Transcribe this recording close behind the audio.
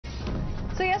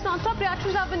So yes, non-stop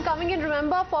reactions have been coming in.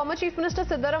 Remember, former Chief Minister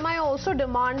Siddaramaiah also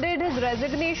demanded his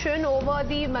resignation over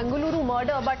the Mangaluru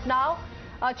murder. But now,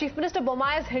 Chief Minister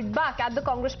Bommai has hit back at the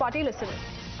Congress party. Listen.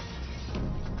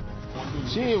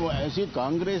 See,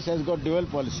 Congress has got dual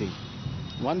policy.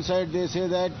 One side they say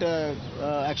that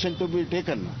action to be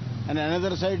taken, and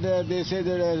another side they say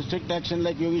that strict action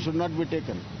like Yogi should not be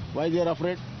taken. Why they are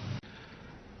afraid?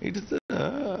 It is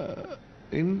the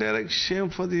indirect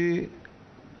shame for the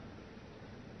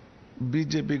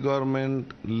BJP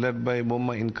government led by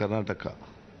Bommai in Karnataka.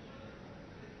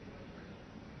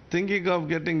 Thinking of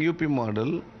getting UP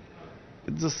model,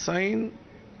 it's a sign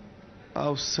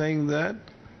of saying that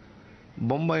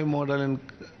Bommai model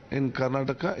in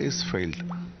Karnataka is failed.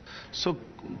 So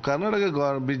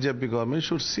Karnataka BJP government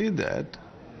should see that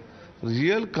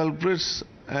real culprits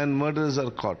and murderers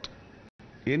are caught.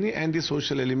 Any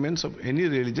anti-social elements of any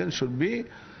religion should be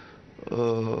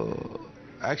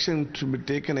action to be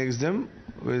taken against them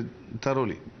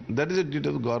thoroughly. That is a duty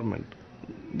of the government.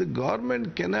 The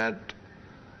government cannot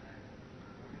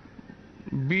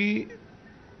be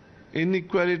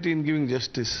inequality in giving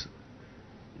justice.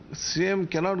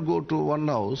 CM cannot go to one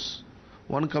house,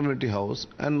 one community house,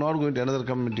 and not going to another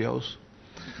community house.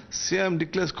 CM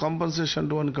declares compensation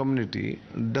to one community,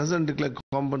 doesn't declare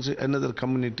compensation another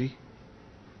community.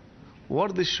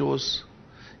 What this shows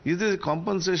is the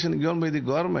compensation given by the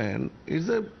government is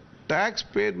the tax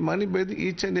paid money by the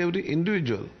each and every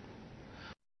individual.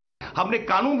 हमने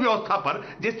कानून व्यवस्था पर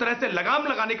जिस तरह से लगाम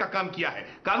लगाने का काम किया है,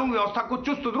 कानून व्यवस्था को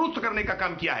चुस्त दुरुस्त करने का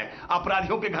काम किया है,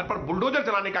 अपराधियों के घर पर बुलडोजर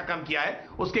चलाने का काम किया है,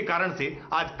 उसके कारण से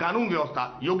आज कानून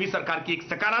व्यवस्था योगी सरकार की एक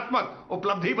सकारात्मक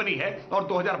उपलब्धि बनी है और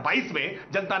 2022 में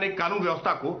जनता ने कानून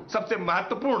व्यवस्था को सबसे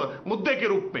महत्वपूर्ण मुद्दे के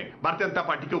रूप में भारतीय जनता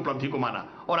पार्टी की उपलब्धि को माना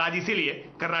और आज इसीलिए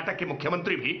कर्नाटक के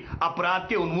मुख्यमंत्री भी अपराध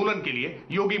के उन्मूलन के लिए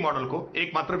योगी मॉडल को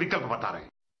एकमात्र विकल्प बता रहे हैं।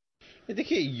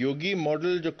 देखिए, योगी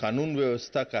मॉडल जो कानून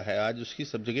व्यवस्था का है, आज उसकी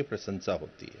सब जगह प्रशंसा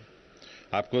होती है।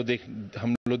 आपको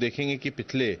हम लोग देखेंगे कि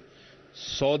पिछले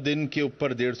 100 दिन के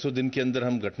ऊपर 150 दिन के अंदर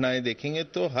हम घटनाएं देखेंगे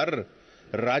तो हर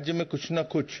राज्य में कुछ ना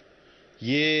कुछ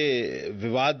ये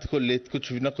विवाद को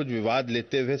कुछ ना कुछ विवाद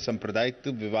लेते हुए, सांप्रदायिक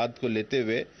विवाद को लेते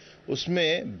हुए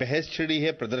उसमें बहस छिड़ी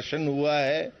है, प्रदर्शन हुआ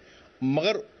है।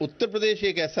 मगर उत्तर प्रदेश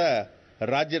एक ऐसा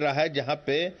राज्य रहा है जहां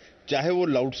पे चाहे वो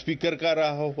लाउडस्पीकर का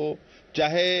रहा हो,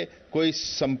 चाहे कोई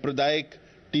सांप्रदायिक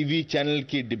टीवी चैनल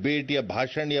की डिबेट या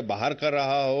भाषण या बाहर का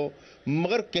रहा हो,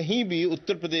 मगर कहीं भी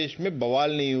उत्तर प्रदेश में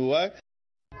बवाल नहीं हुआ।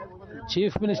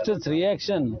 Chief Minister's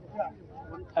reaction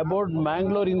about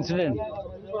Mangalore incident,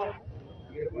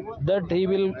 that he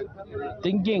will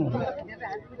thinking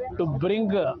to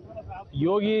bring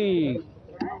Yogi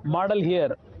model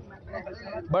here,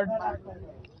 but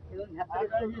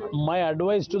my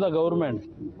advice to the government,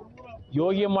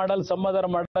 Yogi model, some other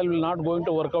model will not going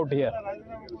to work out here.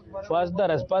 First, the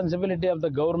responsibility of the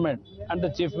government and the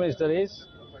Chief Minister is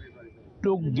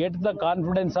to get the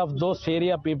confidence of those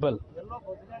area people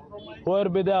who are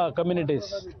with the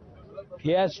communities.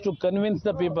 He has to convince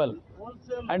the people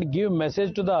and give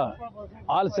message to the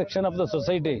all section of the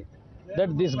society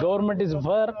that this government is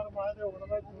for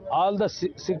all the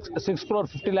 6 crore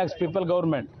 50 lakhs people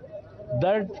government.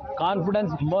 That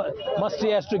confidence must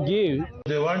he has to give.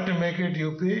 They want to make it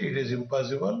UP, it is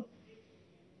impossible.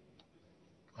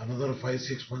 Another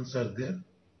 5-6 months are there.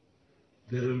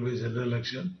 There will be general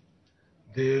election.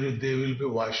 They will be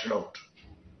washed out.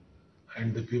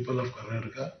 And the people of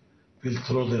Karnataka will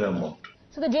throw their amount.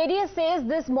 So the JDS says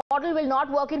this model will not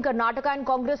work in Karnataka and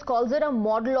Congress calls it a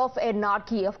model of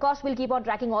anarchy. Of course, we'll keep on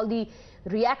tracking all the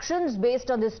reactions based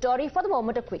on this story. For the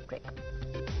moment, a quick break.